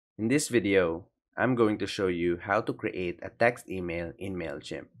In this video, I'm going to show you how to create a text email in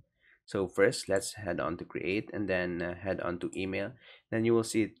Mailchimp. So first, let's head on to create and then head on to email. Then you will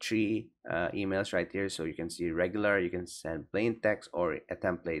see three emails right here. So you can see regular, you can send plain text or a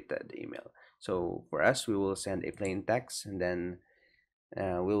templated email. So for us, we will send a plain text and then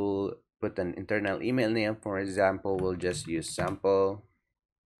we will put an internal email name. For example, we'll just use sample,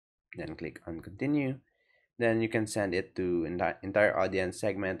 then click on continue. Then you can send it to entire audience,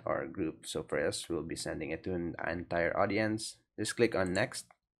 segment, or group. So for us, we'll be sending it to an entire audience. Just click on next.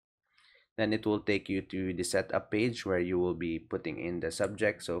 Then it will take you to the setup page where you will be putting in the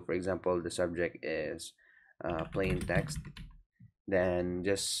subject. So for example, the subject is plain text. Then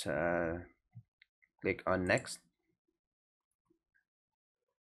just click on next.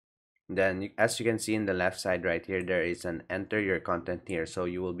 Then as you can see in the left side right here, there is an enter your content here. So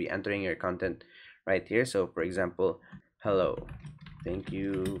you will be entering your content right here. So for example, hello, thank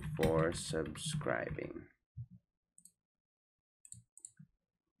you for subscribing.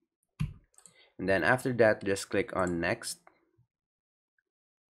 And then after that, just click on next.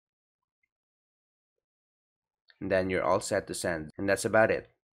 And then you're all set to send. And that's about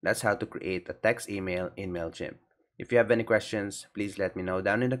it. That's how to create a text email in Mailchimp. If you have any questions, please let me know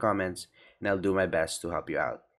down in the comments and I'll do my best to help you out.